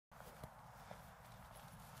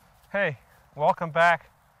Hey, welcome back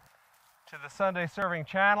to the Sunday Serving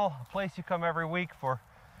Channel, a place you come every week for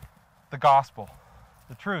the gospel,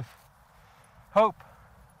 the truth, hope.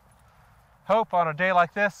 Hope on a day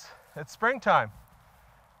like this. It's springtime,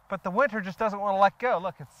 but the winter just doesn't want to let go.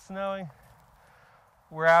 Look, it's snowing.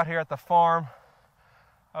 We're out here at the farm.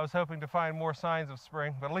 I was hoping to find more signs of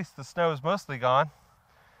spring, but at least the snow is mostly gone.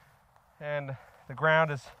 And the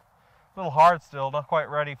ground is a little hard still, not quite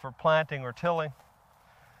ready for planting or tilling.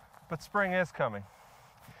 But spring is coming.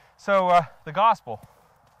 So the gospel.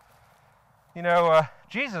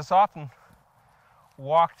 Jesus often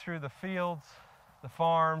walked through the fields, the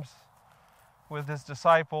farms, with his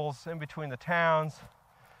disciples in between the towns.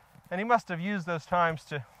 And he must have used those times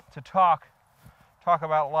to talk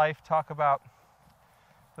about life, talk about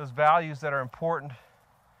those values that are important.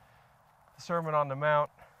 The Sermon on the Mount,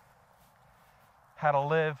 how to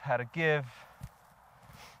live, how to give.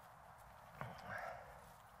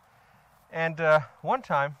 And one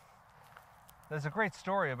time, there's a great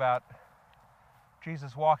story about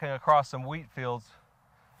Jesus walking across some wheat fields.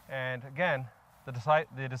 And again, the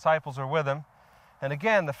disciples are with him. And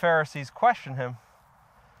again, the Pharisees question him.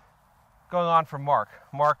 Going on from Mark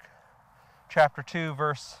chapter 2,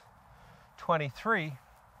 verse 23.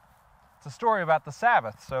 It's a story about the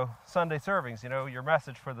Sabbath. So Sunday servings, your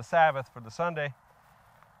message for the Sabbath, for the Sunday.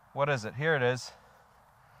 What is it? Here it is.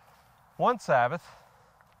 One Sabbath,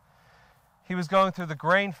 he was going through the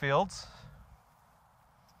grain fields,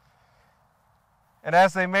 and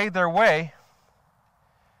as they made their way,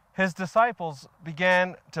 his disciples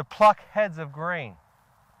began to pluck heads of grain.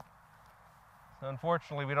 So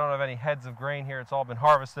unfortunately, we don't have any heads of grain here. It's all been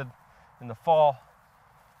harvested in the fall,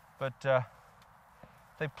 but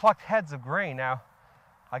they plucked heads of grain. Now,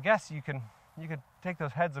 I guess you can take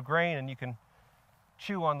those heads of grain and you can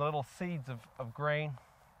chew on the little seeds of grain,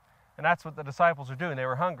 and that's what the disciples are doing. They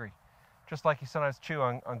were hungry. Just like you sometimes chew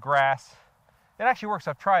on grass. It actually works.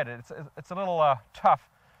 I've tried it. It's a little tough.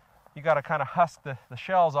 You got to kind of husk the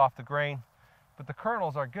shells off the grain, but the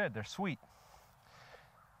kernels are good. They're sweet.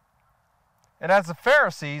 And as the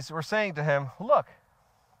Pharisees were saying to him, look,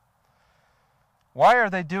 why are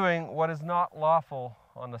they doing what is not lawful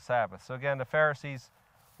on the Sabbath? So again, the Pharisees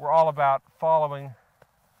were all about following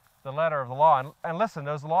the letter of the law. And listen,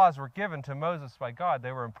 those laws were given to Moses by God.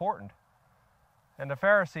 They were important. And the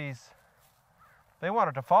Pharisees, they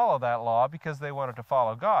wanted to follow that law because they wanted to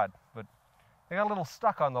follow God, but they got a little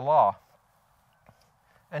stuck on the law.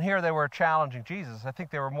 And here they were challenging Jesus. I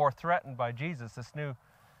think they were more threatened by Jesus, this new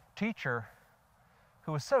teacher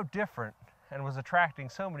who was so different and was attracting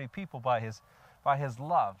so many people by his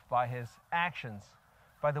love, by his actions,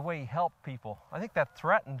 by the way he helped people. I think that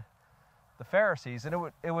threatened the Pharisees,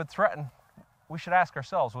 and it would threaten, we should ask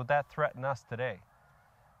ourselves, would that threaten us today?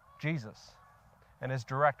 Jesus and his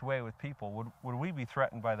direct way with people, would we be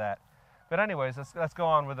threatened by that? But anyways, let's go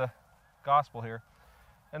on with the gospel here.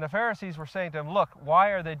 And the Pharisees were saying to him, look, why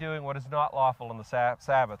are they doing what is not lawful on the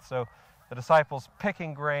Sabbath? So the disciples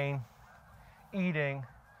picking grain, eating,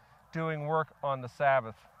 doing work on the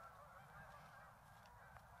Sabbath.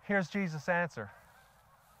 Here's Jesus' answer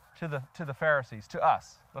to the Pharisees, to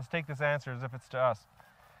us. Let's take this answer as if it's to us.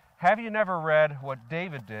 Have you never read what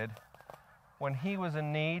David did when he was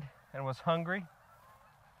in need and was hungry,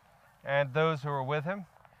 and those who were with him,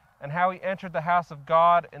 and how he entered the house of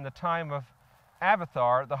God in the time of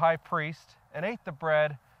Abiathar, the high priest, and ate the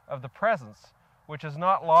bread of the presence, which is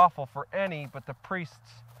not lawful for any but the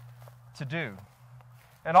priests to do,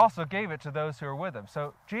 and also gave it to those who were with him.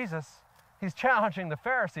 So Jesus, he's challenging the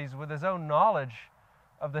Pharisees with his own knowledge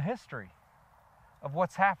of the history of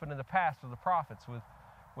what's happened in the past with the prophets,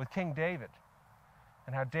 with King David,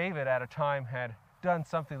 and how David at a time had done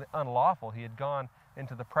something unlawful. He had gone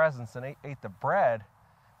into the presence and ate the bread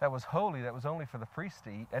that was holy, that was only for the priests to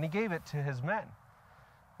eat, and he gave it to his men.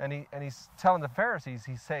 And he's telling the Pharisees,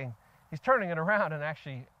 he's turning it around and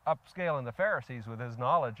actually upscaling the Pharisees with his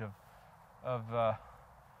knowledge of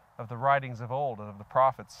the writings of old, of the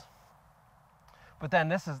prophets. But then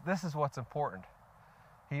this is what's important.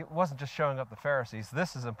 He wasn't just showing up the Pharisees.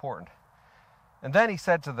 This is important. And then he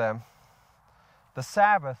said to them, the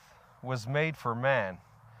Sabbath was made for man,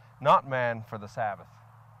 not man for the Sabbath.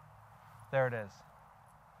 There it is.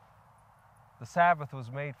 The Sabbath was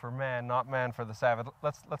made for man, not man for the Sabbath.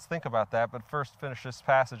 Let's think about that, but first finish this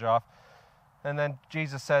passage off. And then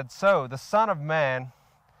Jesus said, so the Son of Man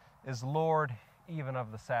is Lord even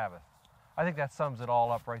of the Sabbath. I think that sums it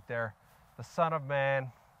all up right there. The Son of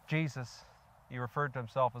Man, Jesus, he referred to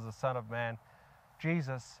himself as the Son of Man.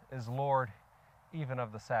 Jesus is Lord even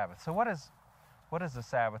of the Sabbath. So what is the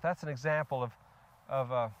Sabbath? That's an example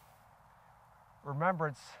of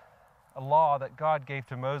remembrance a law that God gave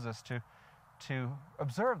to Moses to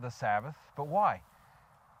observe the Sabbath. But why?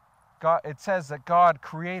 It says that God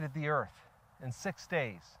created the earth in 6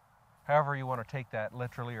 days. However you want to take that,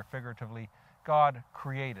 literally or figuratively, God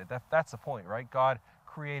created. That's the point, right? God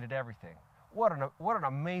created everything. What an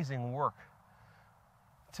amazing work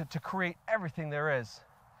to create everything there is.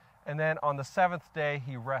 And then on the 7th day,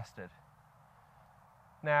 he rested.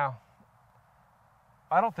 Now,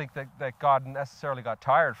 I don't think that God necessarily got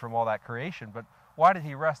tired from all that creation, but why did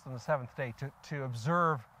he rest on the 7th day? To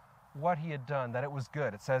observe what he had done, that it was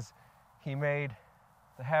good. It says he made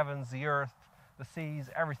the heavens, the earth, the seas,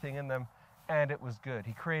 everything in them, and it was good.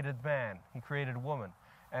 He created man, he created woman,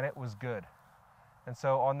 and it was good. And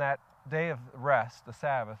so on that day of rest, the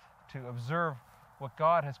Sabbath, to observe what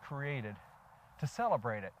God has created, to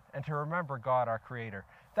celebrate it, and to remember God our Creator.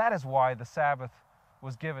 That is why the Sabbath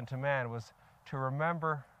was given to man, was to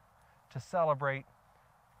remember, to celebrate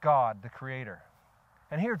God, the Creator.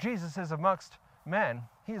 And here Jesus is amongst men.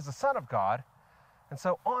 He is the Son of God. And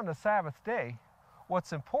so on the Sabbath day,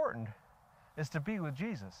 what's important is to be with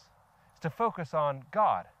Jesus, is to focus on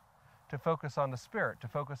God, to focus on the Spirit, to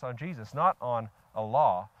focus on Jesus, not on a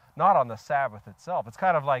law, not on the Sabbath itself. It's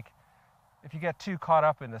kind of like if you get too caught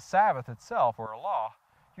up in the Sabbath itself or a law,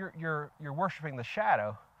 you're worshiping the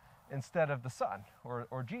shadow instead of the Son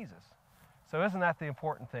or Jesus. So isn't that the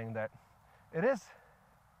important thing? That it is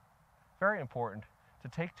very important to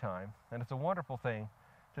take time, and it's a wonderful thing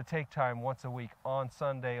to take time once a week on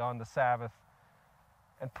Sunday, on the Sabbath,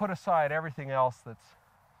 and put aside everything else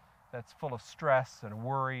that's full of stress and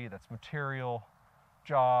worry, that's material,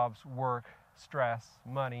 jobs, work, stress,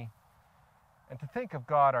 money, and to think of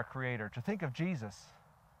God our Creator, to think of Jesus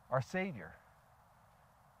our Savior,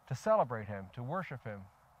 to celebrate Him, to worship Him.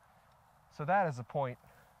 So that is the point.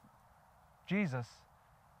 Jesus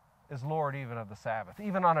is Lord even of the Sabbath.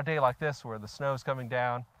 Even on a day like this where the snow's coming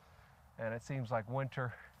down and it seems like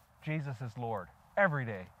winter, Jesus is Lord every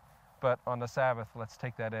day. But on the Sabbath, let's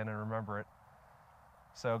take that in and remember it.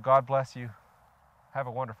 So God bless you. Have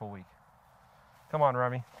a wonderful week. Come on,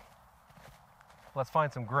 Remy. Let's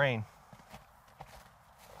find some grain.